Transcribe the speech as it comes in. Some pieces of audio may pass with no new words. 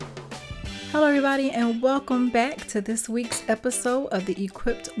Hello, everybody, and welcome back to this week's episode of the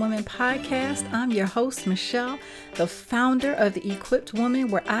Equipped Women Podcast. I'm your host, Michelle, the founder of the Equipped Woman,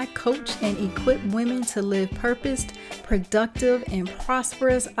 where I coach and equip women to live purposed, productive, and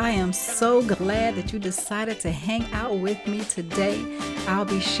prosperous. I am so glad that you decided to hang out with me today. I'll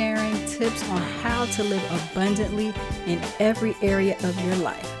be sharing tips on how to live abundantly in every area of your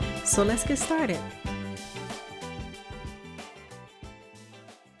life. So let's get started.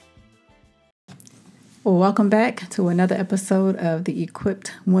 Welcome back to another episode of the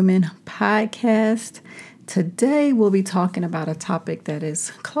Equipped Women Podcast. Today we'll be talking about a topic that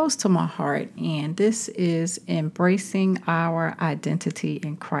is close to my heart, and this is embracing our identity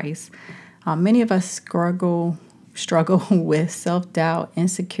in Christ. Many of us struggle with self-doubt,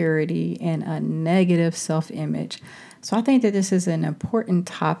 insecurity, and a negative self-image. So I think that this is an important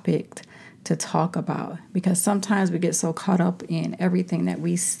topic to talk about, because sometimes we get so caught up in everything that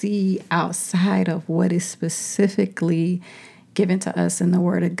we see outside of what is specifically given to us in the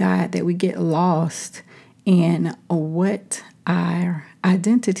Word of God that we get lost in what our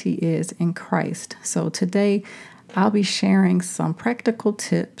identity is in Christ. So today I'll be sharing some practical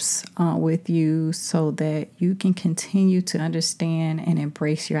tips with you so that you can continue to understand and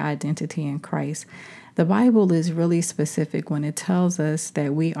embrace your identity in Christ. The Bible is really specific when it tells us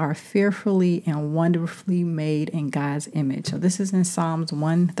that we are fearfully and wonderfully made in God's image. So this is in Psalms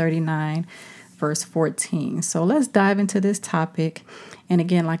 139, verse 14. So let's dive into this topic. And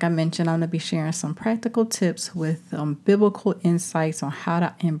again, like I mentioned, I'm going to be sharing some practical tips with biblical insights on how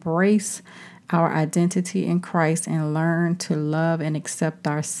to embrace our identity in Christ and learn to love and accept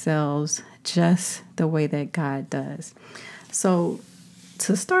ourselves just the way that God does. So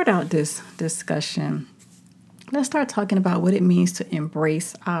to start out this discussion, let's start talking about what it means to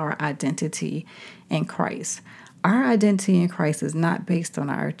embrace our identity in Christ. Our identity in Christ is not based on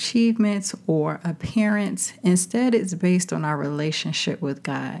our achievements or appearance. Instead, it's based on our relationship with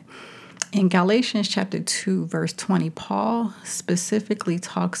God. In Galatians chapter 2, verse 20, Paul specifically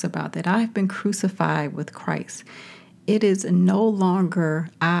talks about that I've been crucified with Christ. It is no longer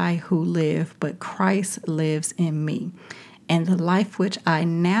I who live, but Christ lives in me. And the life which I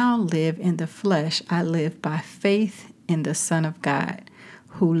now live in the flesh, I live by faith in the Son of God,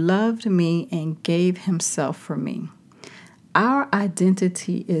 who loved me and gave himself for me. Our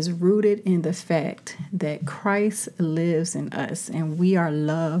identity is rooted in the fact that Christ lives in us and we are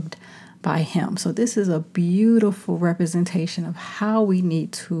loved by him. So this is a beautiful representation of how we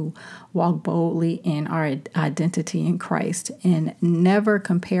need to walk boldly in our identity in Christ and never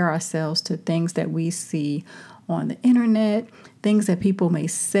compare ourselves to things that we see on the internet, things that people may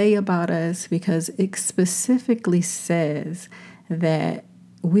say about us, because it specifically says that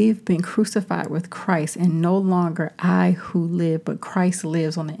we've been crucified with Christ and no longer I who live, but Christ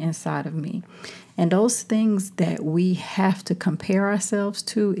lives on the inside of me. And those things that we have to compare ourselves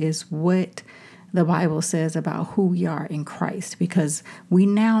to is what the Bible says about who we are in Christ, because we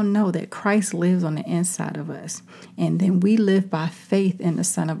now know that Christ lives on the inside of us, and then we live by faith in the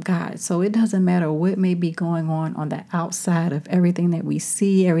Son of God. So it doesn't matter what may be going on the outside of everything that we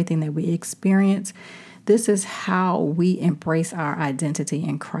see, everything that we experience. This is how we embrace our identity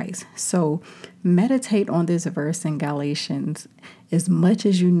in Christ. So meditate on this verse in Galatians as much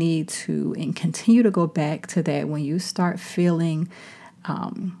as you need to, and continue to go back to that when you start feeling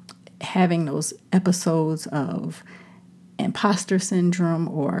having those episodes of imposter syndrome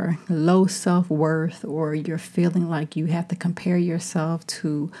or low self-worth, or you're feeling like you have to compare yourself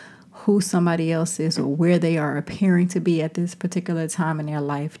to who somebody else is or where they are appearing to be at this particular time in their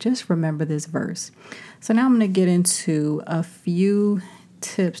life. Just remember this verse. So now I'm going to get into a few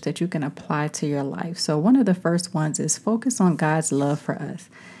tips that you can apply to your life. So one of the first ones is focus on God's love for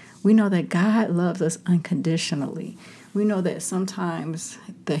us. We know that God loves us unconditionally. We know that sometimes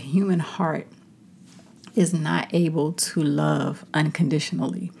the human heart is not able to love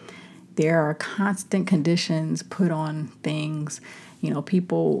unconditionally. There are constant conditions put on things.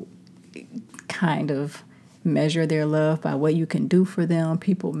 People kind of measure their love by what you can do for them.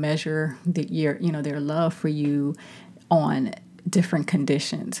 People measure their love for you on different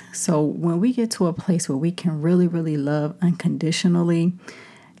conditions. So when we get to a place where we can really, really love unconditionally,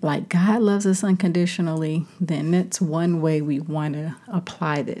 like God loves us unconditionally, then that's one way we want to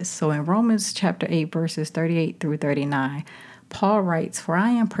apply this. So in Romans chapter 8, verses 38 through 39, Paul writes, "For I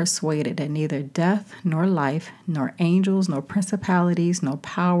am persuaded that neither death nor life, nor angels, nor principalities, nor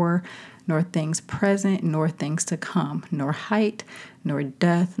power, nor things present, nor things to come, nor height, nor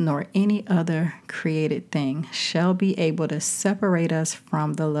depth, nor any other created thing shall be able to separate us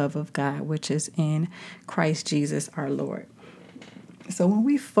from the love of God, which is in Christ Jesus our Lord." So when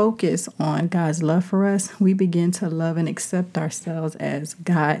we focus on God's love for us, we begin to love and accept ourselves as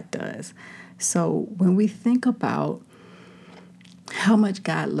God does. So when we think about how much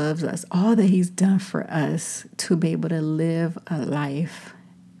God loves us, all that He's done for us to be able to live a life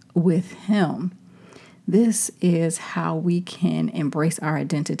with Him, this is how we can embrace our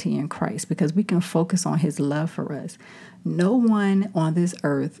identity in Christ, because we can focus on His love for us. No one on this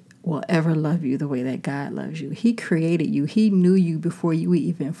earth will ever love you the way that God loves you. He created you. He knew you before you were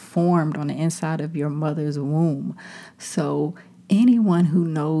even formed on the inside of your mother's womb. So anyone who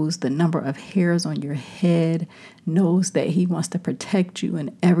knows the number of hairs on your head knows that He wants to protect you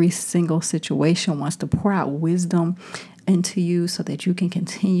in every single situation, wants to pour out wisdom into you so that you can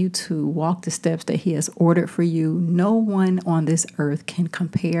continue to walk the steps that He has ordered for you. No one on this earth can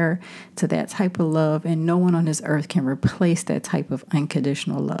compare to that type of love, and no one on this earth can replace that type of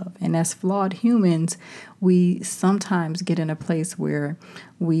unconditional love. And as flawed humans, we sometimes get in a place where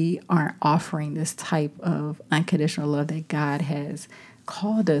we aren't offering this type of unconditional love that God has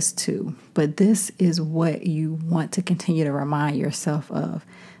called us to. But this is what you want to continue to remind yourself of.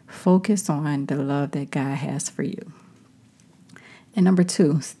 Focus on the love that God has for you. And number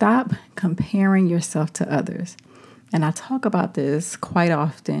 2, stop comparing yourself to others. And I talk about this quite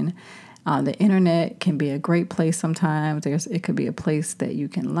often. The internet can be a great place sometimes. It could be a place that you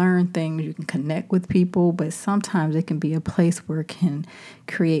can learn things, you can connect with people, but sometimes it can be a place where it can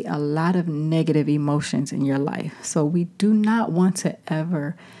create a lot of negative emotions in your life. So we do not want to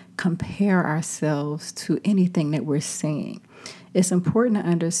ever compare ourselves to anything that we're seeing. It's important to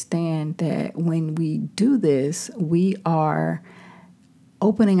understand that when we do this, we are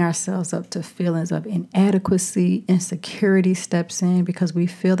opening ourselves up to feelings of inadequacy, insecurity steps in, because we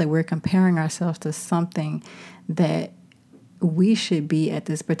feel that we're comparing ourselves to something that we should be at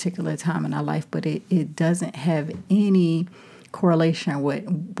this particular time in our life, but it doesn't have any correlation with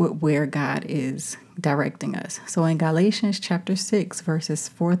where God is directing us. So in Galatians chapter 6, verses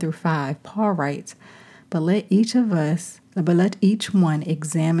 4 through 5, Paul writes, But let each one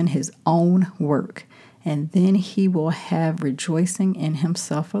examine his own work, and then he will have rejoicing in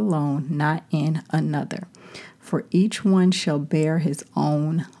himself alone, not in another. For each one shall bear his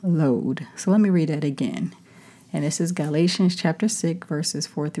own load. So let me read that again. And this is Galatians chapter 6, verses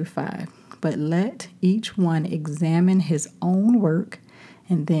 4 through 5. But let each one examine his own work,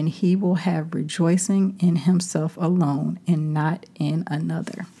 and then he will have rejoicing in himself alone, and not in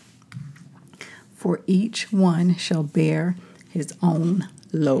another. For each one shall bear his own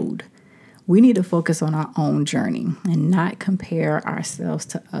load. We need to focus on our own journey and not compare ourselves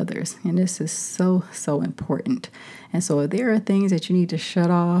to others. And this is so, so important. And so if there are things that you need to shut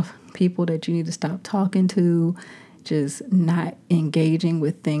off, people that you need to stop talking to, just not engaging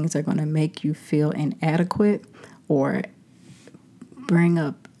with things that are going to make you feel inadequate or bring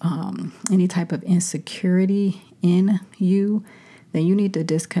up any type of insecurity in you, then you need to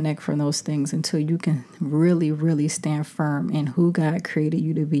disconnect from those things until you can really, really stand firm in who God created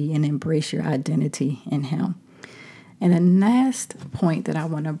you to be and embrace your identity in Him. And the last point that I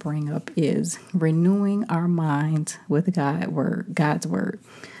want to bring up is renewing our minds with God's Word.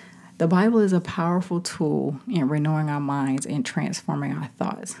 The Bible is a powerful tool in renewing our minds and transforming our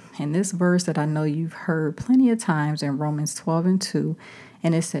thoughts. And this verse that I know you've heard plenty of times in Romans 12:2,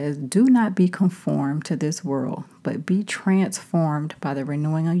 and it says, Do not be conformed to this world, but be transformed by the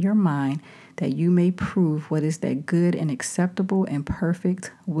renewing of your mind, that you may prove what is that good and acceptable and perfect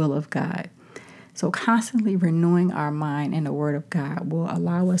will of God. So constantly renewing our mind in the Word of God will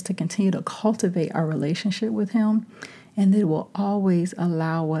allow us to continue to cultivate our relationship with Him, and it will always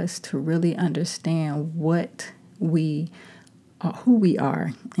allow us to really understand who we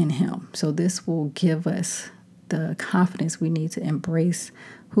are in Him. So this will give us the confidence we need to embrace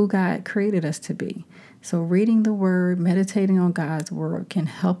who God created us to be. So reading the Word, meditating on God's Word can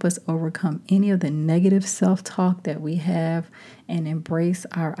help us overcome any of the negative self-talk that we have and embrace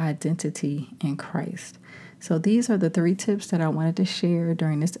our identity in Christ. So these are the 3 tips that I wanted to share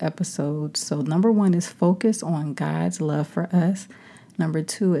during this episode. So number 1 is focus on God's love for us. Number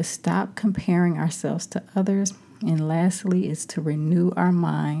 2 is stop comparing ourselves to others. And lastly is to renew our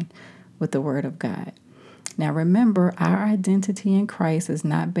mind with the Word of God. Now remember, our identity in Christ is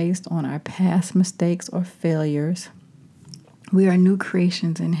not based on our past mistakes or failures. We are new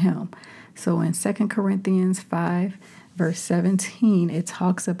creations in Him. So in 2 Corinthians 5, verse 17, it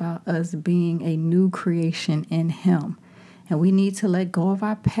talks about us being a new creation in Him. And we need to let go of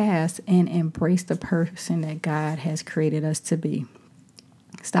our past and embrace the person that God has created us to be.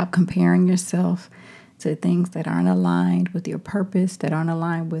 Stop comparing yourself to things that aren't aligned with your purpose, that aren't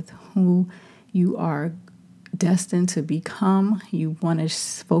aligned with who you are destined to become. You want to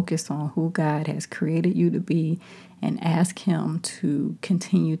focus on who God has created you to be and ask Him to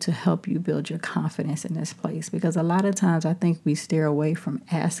continue to help you build your confidence in this place. Because a lot of times I think we steer away from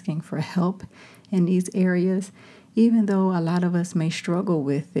asking for help in these areas, even though a lot of us may struggle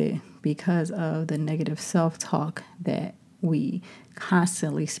with it because of the negative self-talk that we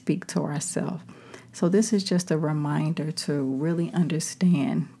constantly speak to ourselves. So this is just a reminder to really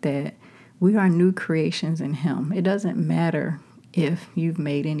understand that we are new creations in Him. It doesn't matter if you've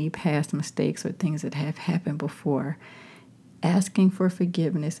made any past mistakes or things that have happened before. Asking for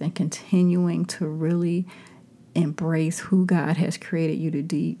forgiveness and continuing to really embrace who God has created you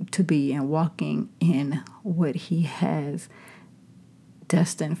to be and walking in what He has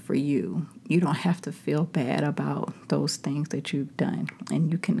destined for you. You don't have to feel bad about those things that you've done,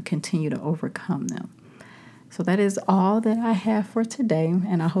 and you can continue to overcome them. So that is all that I have for today,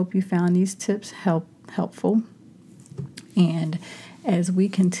 and I hope you found these tips helpful. And as we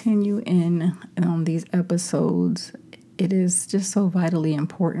continue on these episodes, it is just so vitally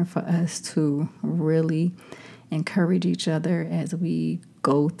important for us to really encourage each other as we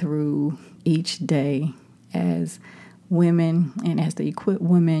go through each day as women and as the equipped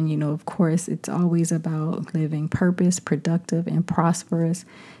women. Of course, it's always about living purpose, productive, and prosperous.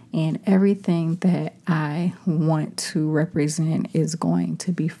 And everything that I want to represent is going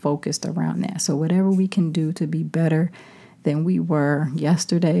to be focused around that. So whatever we can do to be better than we were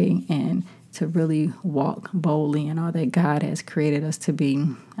yesterday and to really walk boldly in all that God has created us to be,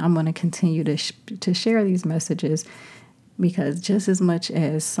 I'm going to continue to share these messages, because just as much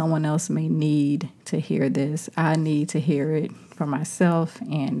as someone else may need to hear this, I need to hear it for myself.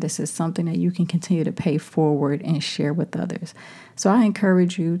 And this is something that you can continue to pay forward and share with others. So I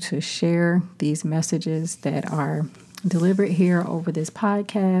encourage you to share these messages that are delivered here over this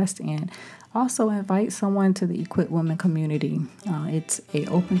podcast, and also invite someone to the Equipped Women community. It's an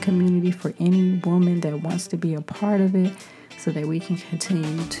open community for any woman that wants to be a part of it, so that we can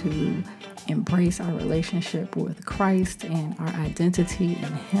continue to embrace our relationship with Christ and our identity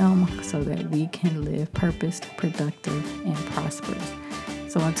in Him, so that we can live purposed, productive, and prosperous.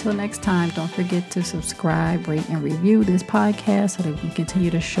 So until next time, don't forget to subscribe, rate, and review this podcast so that we can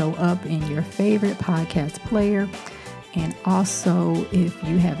continue to show up in your favorite podcast player. And also, if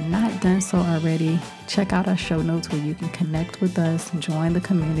you have not done so already, check out our show notes where you can connect with us, join the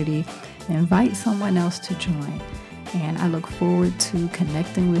community, and invite someone else to join. And I look forward to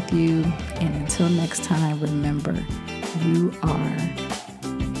connecting with you. And until next time, remember, you are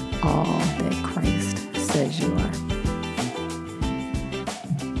all that Christ says you are.